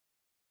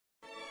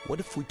What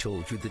if we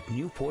told you that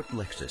Newport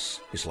Lexus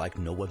is like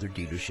no other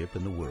dealership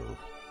in the world,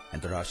 and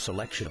that our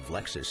selection of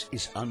Lexus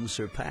is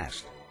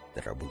unsurpassed,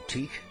 that our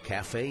boutique,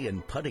 cafe,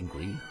 and putting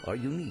green are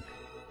unique?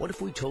 What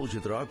if we told you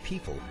that our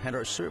people and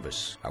our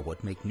service are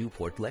what make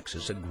Newport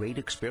Lexus a great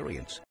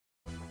experience?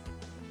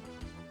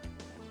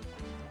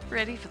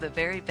 Ready for the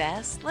very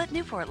best? Let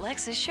Newport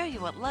Lexus show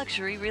you what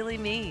luxury really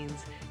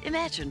means.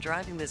 Imagine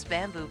driving this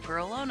Bamboo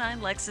Pearl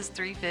 09 Lexus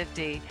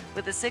 350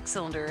 with a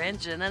 6-cylinder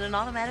engine and an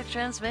automatic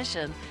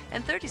transmission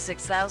and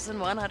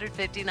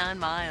 36,159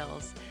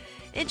 miles.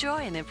 Enjoy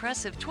an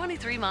impressive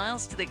 23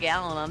 miles to the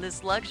gallon on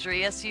this luxury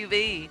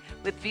SUV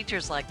with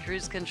features like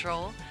cruise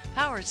control,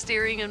 power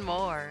steering, and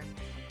more.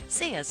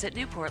 See us at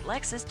Newport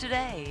Lexus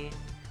today.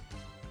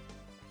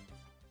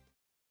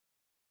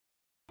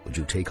 Would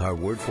you take our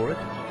word for it?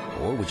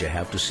 Or would you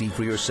have to see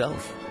for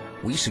yourself?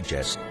 We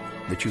suggest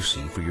that you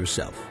see for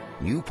yourself.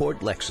 Newport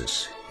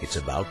Lexus, it's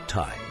about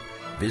time.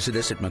 Visit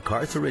us at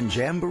MacArthur and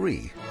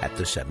Jamboree at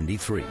the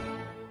 73.